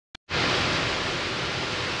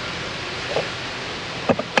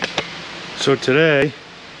So today,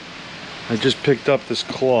 I just picked up this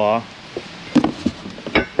claw.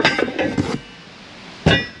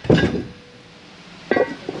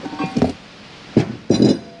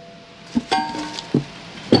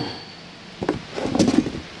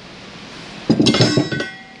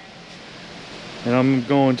 And I'm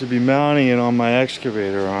going to be mounting it on my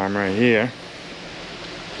excavator arm right here.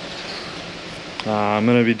 I'm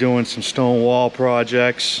going to be doing some stone wall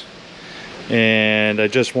projects, and I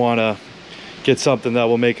just want to get something that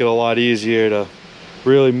will make it a lot easier to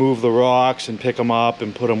really move the rocks and pick them up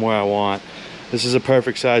and put them where I want. This is a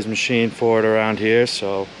perfect size machine for it around here,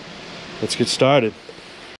 so let's get started.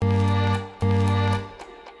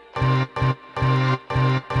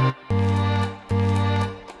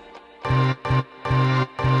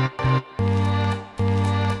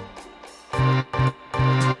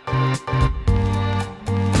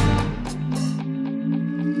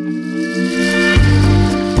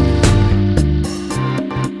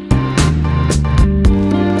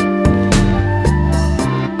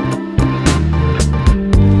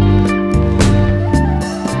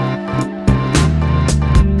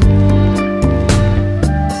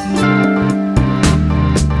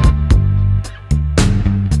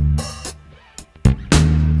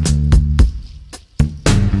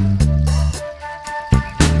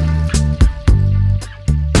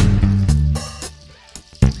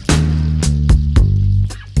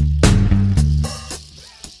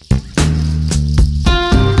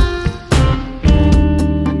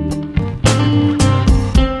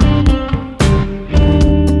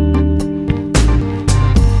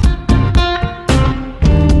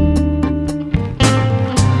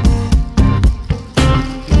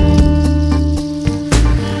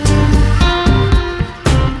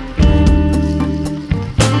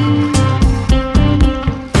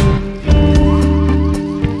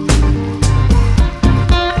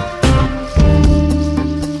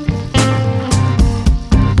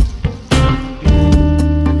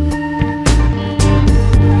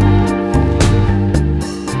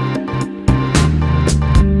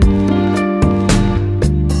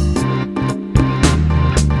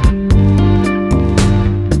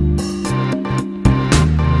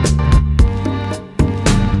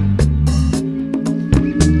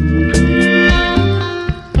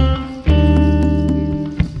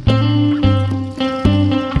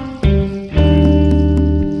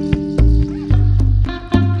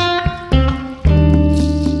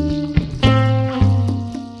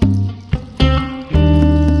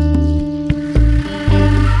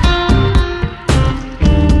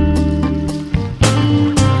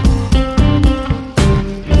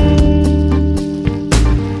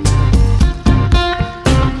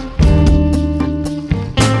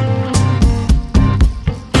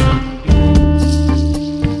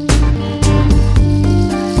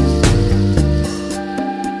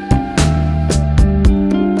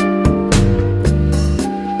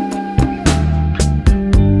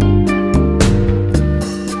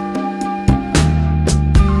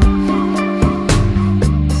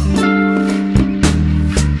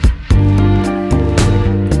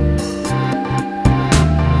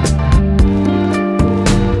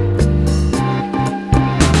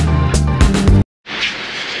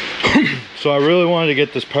 So I really wanted to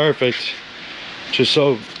get this perfect, just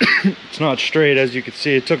so it's not straight. As you can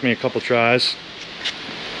see, it took me a couple tries,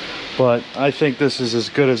 but I think this is as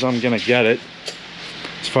good as I'm gonna get it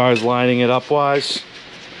as far as lining it up wise.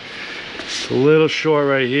 It's a little short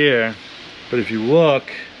right here, but if you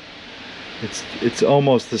look, it's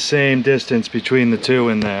almost the same distance between the two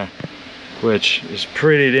in there, which is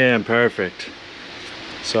pretty damn perfect.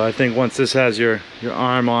 So I think once this has your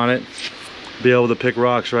arm on it, be able to pick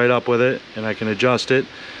rocks right up with it, and I can adjust it,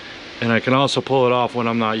 and I can also pull it off when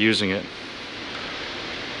I'm not using it.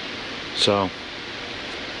 So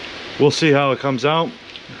we'll see how it comes out.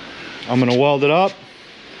 I'm gonna weld it up.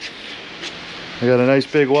 I got a nice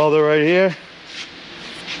big welder right here,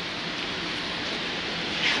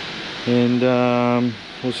 and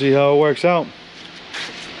we'll see how it works out.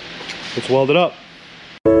 Let's weld it up.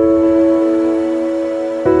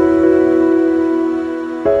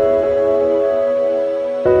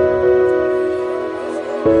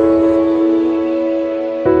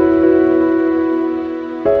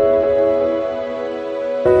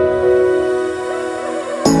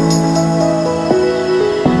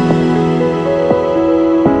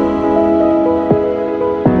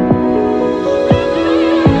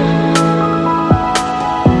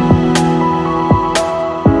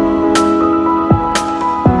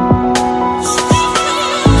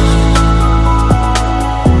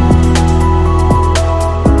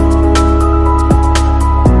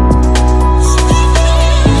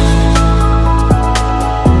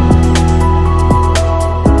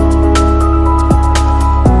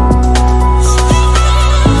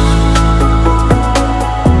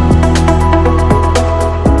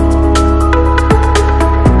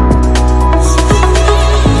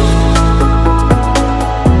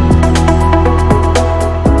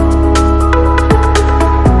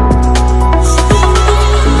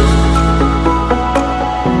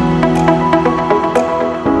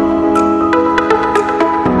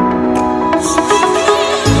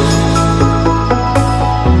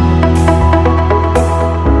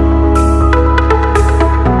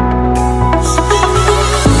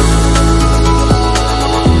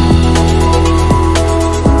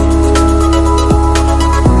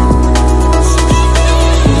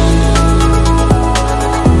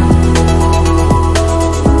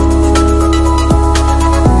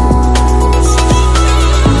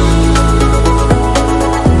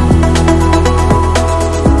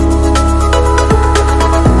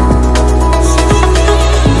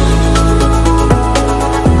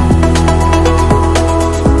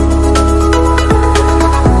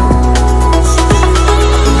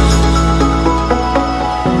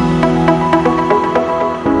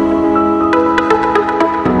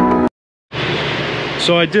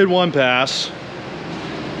 So I did one pass.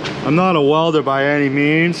 I'm not a welder by any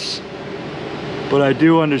means, but I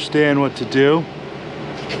do understand what to do.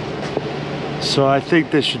 So I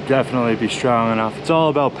think this should definitely be strong enough. It's all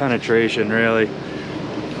about penetration, really.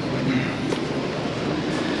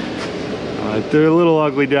 They're a little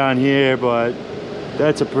ugly down here, but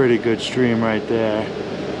that's a pretty good stream right there.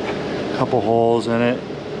 A couple holes in it,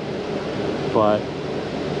 but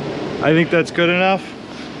I think that's good enough.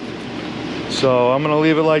 So I'm gonna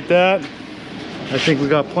leave it like that. I think we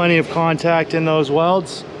got plenty of contact in those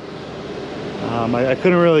welds. I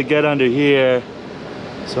couldn't really get under here,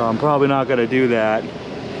 so I'm probably not gonna do that.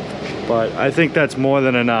 But I think that's more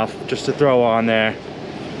than enough just to throw on there.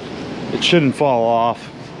 It shouldn't fall off.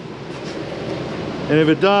 And if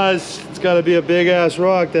it does, it's gotta be a big ass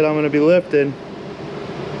rock that I'm gonna be lifting.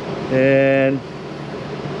 And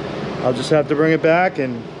I'll just have to bring it back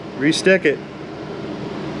and re-stick it.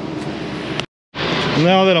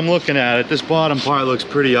 Now that I'm looking at it, this bottom part looks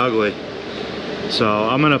pretty ugly. So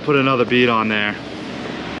I'm gonna put another bead on there.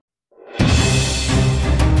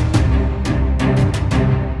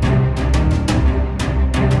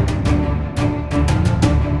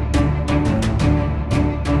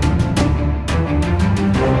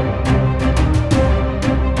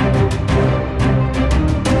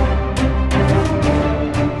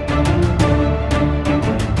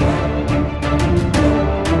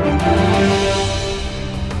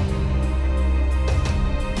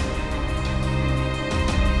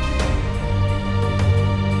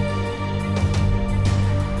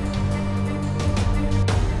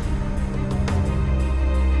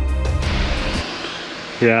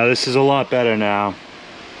 Yeah, this is a lot better now.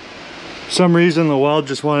 For some reason the weld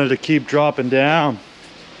just wanted to keep dropping down,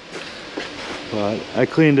 but I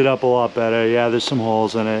cleaned it up a lot better. Yeah, there's some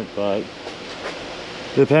holes in it, but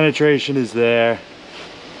the penetration is there.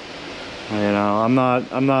 You know, I'm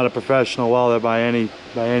not a professional welder by any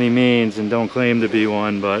means, and don't claim to be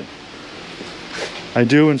one, but I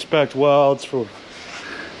do inspect welds for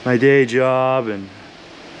my day job, and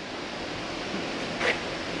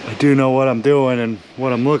I do know what I'm doing and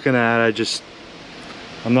what I'm looking at.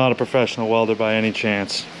 I'm not a professional welder by any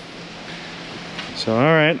chance. So all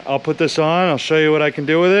right, I'll put this on, I'll show you what I can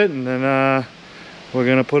do with it, and then we're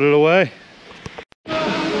gonna put it away.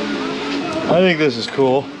 I think this is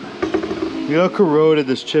cool. You know how corroded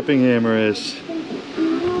this chipping hammer is.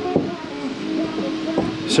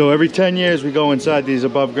 So every 10 years we go inside these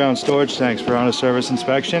above ground storage tanks for honest service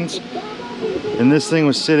inspections, and this thing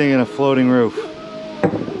was sitting in a floating roof.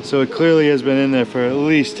 So it clearly has been in there for at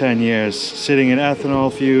least 10 years, sitting in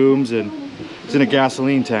ethanol fumes, and it's in a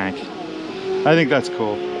gasoline tank. I think that's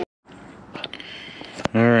cool.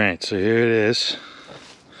 All right, so here it is.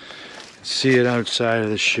 See it outside of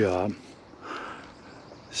the shop.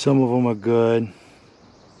 Some of them are good,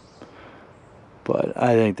 but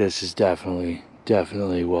I think this is definitely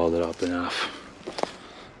welded up enough.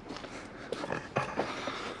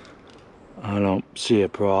 I don't see a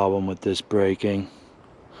problem with this breaking.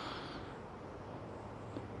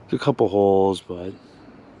 A couple holes, but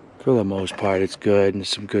for the most part it's good, and there's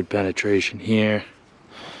some good penetration here.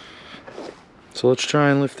 So let's try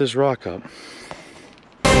and lift this rock up.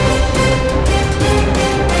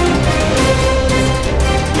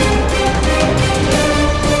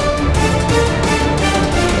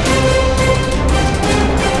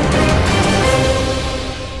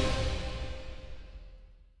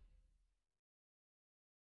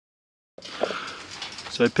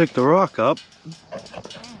 So I picked the rock up.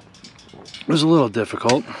 It was a little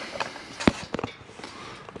difficult.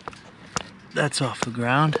 That's off the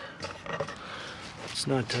ground. It's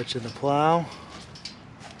not touching the plow.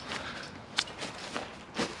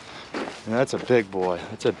 And that's a big boy.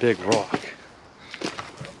 That's a big rock.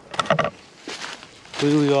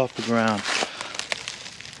 Completely off the ground.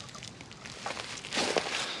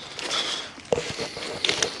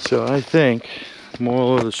 So I think,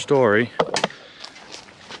 moral of the story,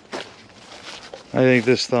 I think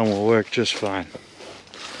this thumb will work just fine.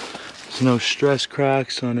 There's no stress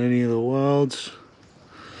cracks on any of the welds.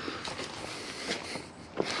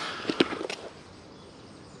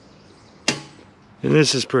 And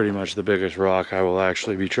this is pretty much the biggest rock I will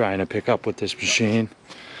actually be trying to pick up with this machine.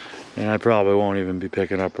 And I probably won't even be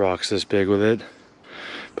picking up rocks this big with it.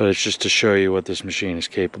 But it's just to show you what this machine is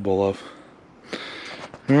capable of.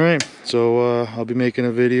 Alright, so I'll be making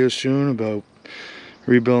a video soon about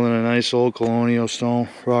rebuilding a nice old colonial stone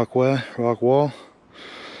rock wall,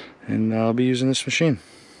 and I'll be using this machine.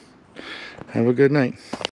 Have a good night.